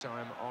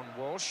Time on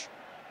Walsh.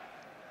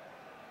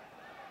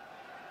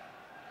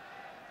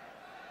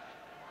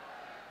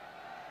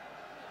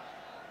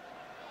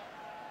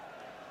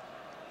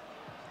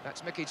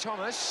 That's Mickey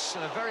Thomas,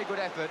 and a very good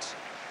effort.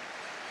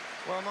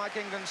 Well, Mike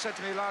England said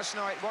to me last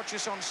night, watch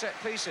us on set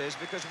pieces,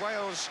 because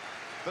Wales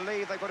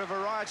believe they've got a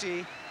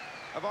variety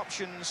of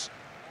options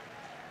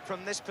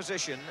from this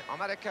position. On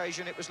that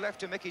occasion, it was left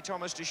to Mickey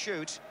Thomas to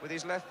shoot with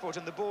his left foot,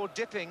 and the ball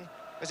dipping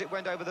as it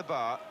went over the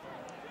bar.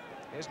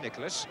 Here's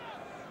Nicholas.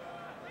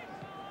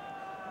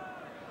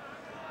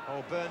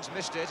 Oh, Burns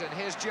missed it, and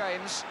here's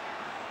James.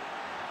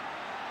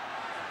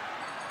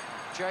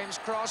 James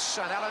cross,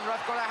 and Alan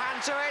Rough got a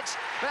hand to it,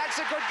 but that's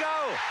a good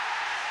goal.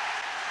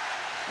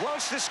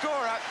 Walsh the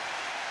scorer,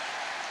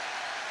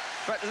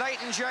 but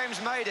Leighton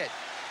James made it.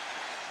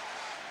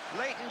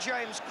 Leighton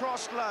James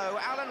crossed low,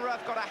 Alan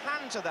Rough got a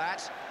hand to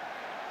that,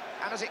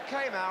 and as it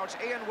came out,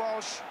 Ian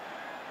Walsh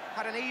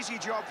had an easy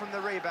job from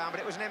the rebound, but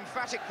it was an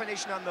emphatic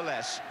finish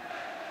nonetheless.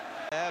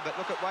 But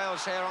look at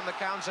Wales here on the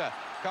counter.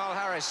 Carl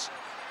Harris.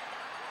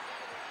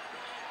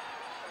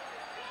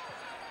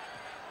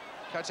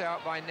 Cut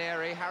out by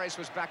Neri. Harris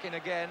was back in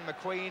again.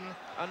 McQueen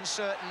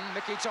uncertain.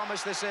 Mickey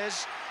Thomas this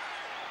is.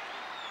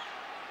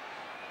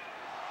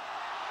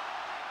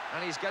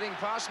 And he's getting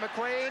past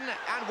McQueen,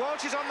 and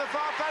Walsh is on the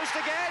far post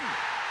again.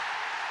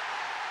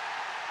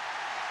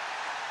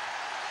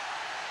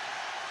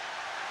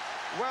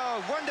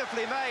 Well,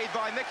 wonderfully made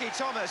by Mickey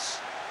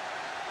Thomas.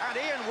 And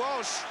Ian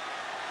Walsh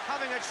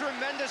having a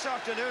tremendous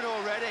afternoon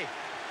already.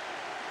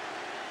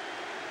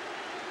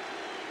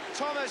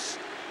 Thomas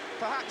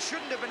perhaps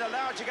shouldn't have been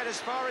allowed to get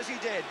as far as he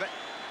did, but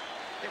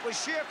it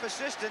was sheer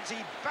persistence. He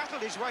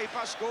battled his way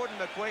past Gordon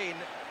McQueen.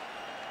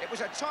 It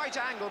was a tight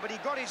angle, but he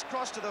got his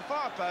cross to the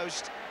far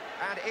post,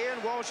 and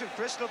Ian Walsh of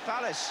Crystal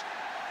Palace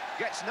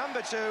gets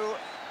number 2.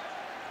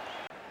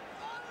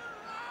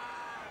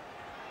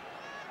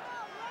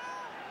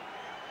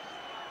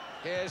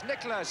 Here's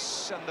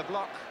Nicholas, and the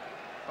block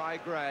by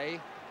Gray.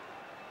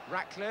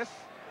 Ratcliffe.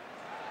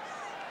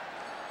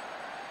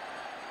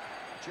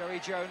 Joey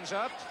Jones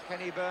up,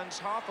 Kenny Burns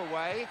half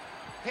away,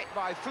 hit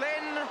by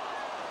Flynn. There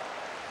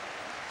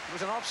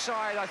was an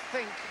offside, I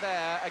think,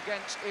 there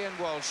against Ian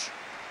Walsh.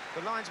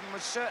 The linesman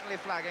was certainly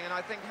flagging, and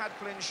I think had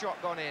Flynn's shot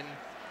gone in,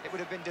 it would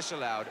have been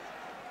disallowed.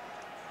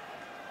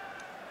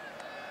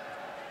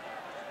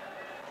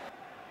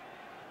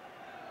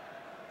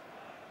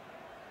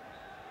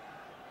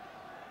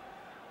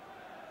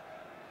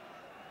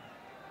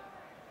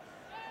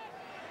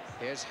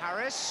 Here's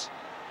Harris.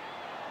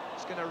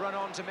 He's going to run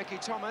on to Mickey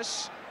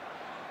Thomas.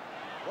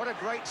 What a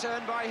great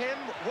turn by him.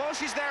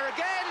 Walsh is there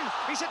again.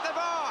 He's hit the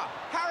bar.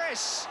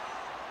 Harris.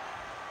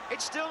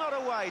 It's still not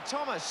away.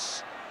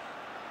 Thomas.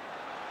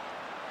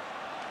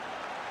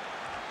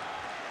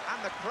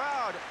 And the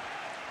crowd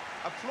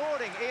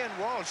applauding Ian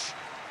Walsh.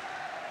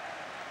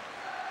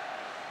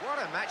 What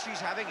a match he's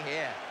having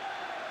here.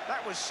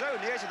 That was so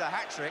near to the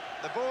hat-trick.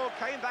 The ball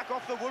came back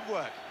off the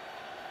woodwork.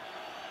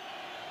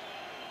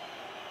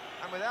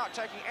 And without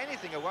taking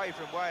anything away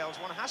from Wales,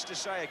 one has to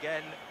say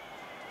again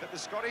that the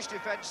Scottish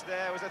defence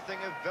there was a thing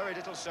of very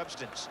little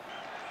substance.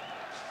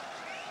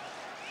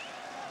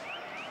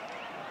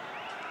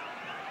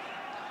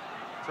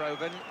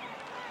 Provan.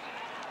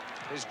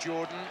 There's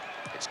Jordan.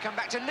 It's come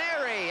back to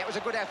Neri. It was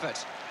a good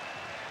effort.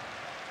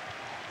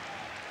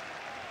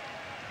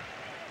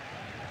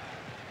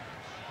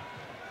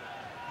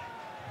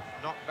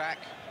 Knocked back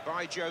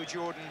by Joe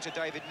Jordan to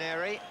David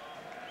Neri.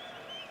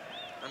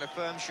 And a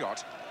firm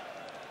shot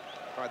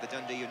by the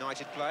Dundee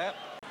United player.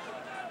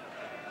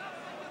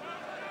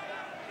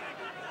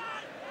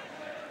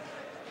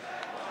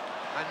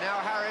 And now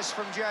Harris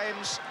from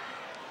James.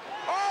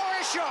 Oh,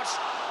 a shot!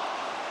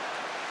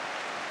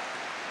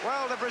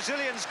 Well, the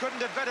Brazilians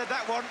couldn't have bettered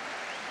that one.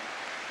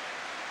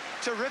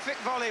 Terrific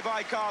volley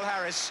by Carl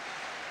Harris.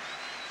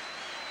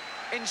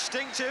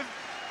 Instinctive,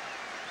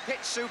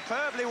 hit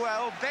superbly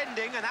well,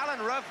 bending, and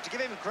Alan Rough, to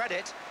give him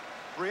credit,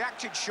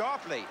 reacted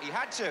sharply. He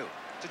had to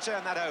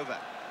turn that over.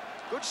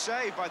 Good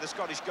save by the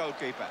Scottish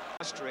goalkeeper.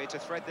 To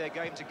thread their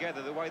game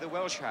together the way the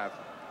Welsh have.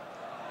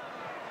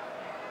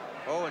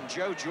 Oh, and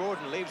Joe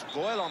Jordan leaves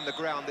Boyle on the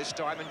ground this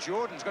time, and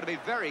Jordan's got to be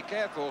very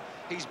careful.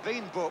 He's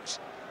been booked,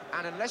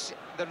 and unless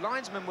the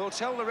linesman will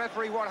tell the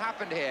referee what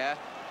happened here,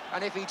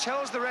 and if he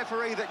tells the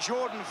referee that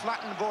Jordan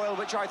flattened Boyle,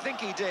 which I think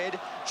he did,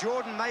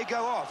 Jordan may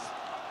go off.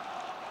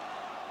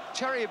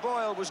 Terry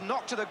Boyle was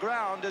knocked to the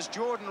ground as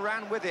Jordan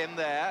ran with him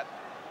there,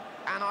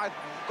 and I've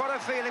got a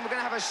feeling we're going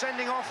to have a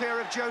sending off here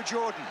of Joe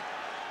Jordan.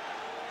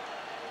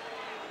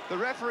 The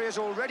referee has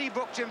already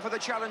booked him for the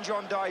challenge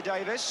on Dai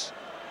Davis.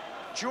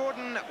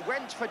 Jordan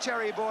went for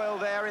Terry Boyle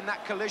there in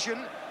that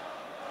collision,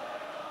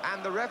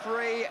 and the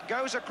referee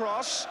goes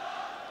across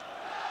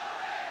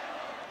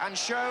and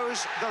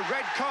shows the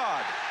red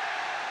card.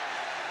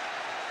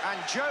 And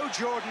Joe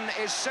Jordan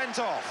is sent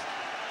off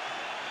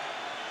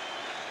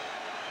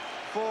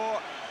for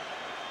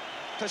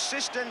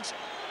persistent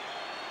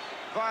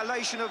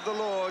violation of the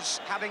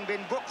laws. Having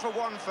been booked for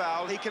one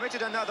foul, he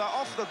committed another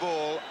off the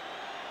ball,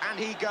 and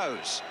he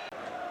goes.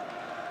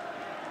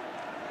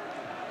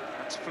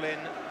 Flynn,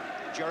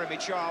 Jeremy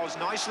Charles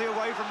nicely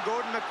away from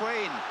Gordon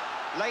McQueen.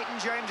 Leighton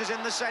James is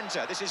in the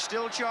centre. This is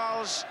still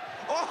Charles.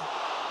 Oh,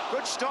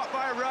 good stop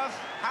by Ruff.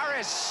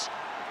 Harris.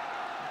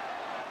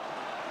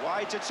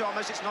 Wide to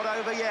Thomas, it's not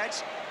over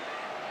yet.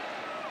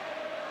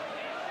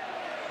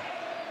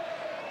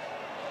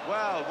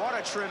 Well, what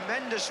a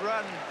tremendous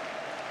run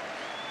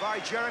by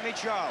Jeremy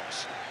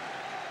Charles.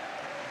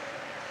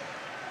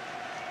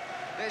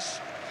 This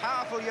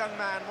powerful young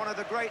man, one of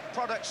the great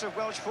products of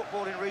Welsh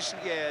football in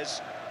recent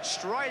years,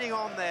 striding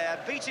on there,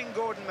 beating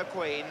Gordon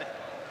McQueen,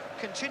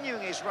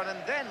 continuing his run and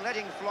then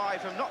letting fly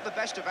from not the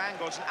best of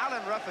angles, and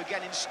Alan Ruff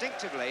again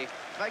instinctively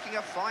making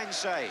a fine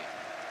save.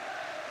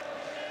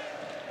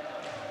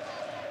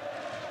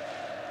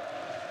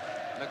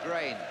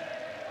 McGrain.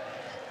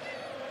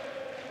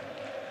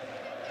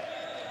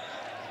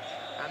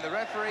 And the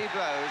referee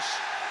blows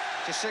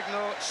to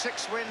signal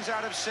 6 wins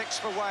out of 6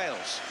 for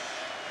Wales.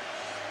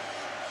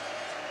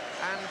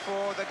 And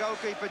for the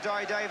goalkeeper,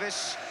 Dai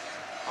Davis,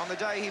 on the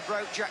day he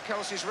broke Jack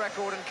Kelsey's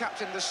record and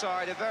captained the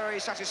side, a very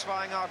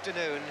satisfying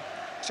afternoon.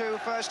 2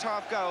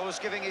 first-half goals,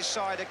 giving his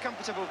side a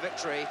comfortable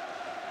victory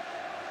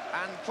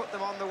and put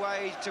them on the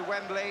way to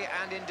Wembley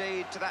and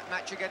indeed to that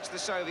match against the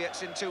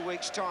Soviets in 2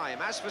 weeks' time.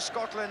 As for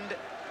Scotland,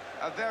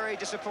 a very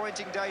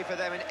disappointing day for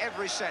them in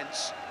every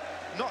sense.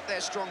 Not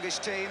their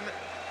strongest team,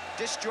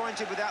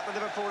 disjointed without the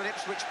Liverpool and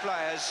Ipswich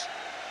players,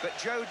 but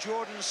Joe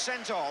Jordan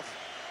sent off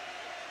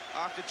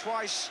after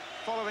twice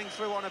following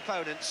through on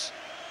opponents.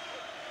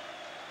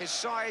 His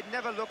side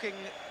never looking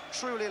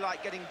truly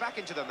like getting back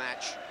into the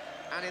match,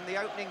 and in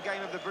the opening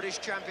game of the British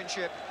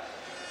Championship,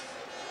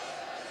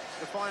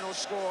 the final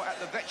score at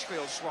the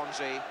Vetchfield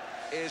Swansea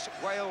is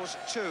Wales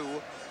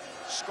 2,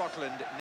 Scotland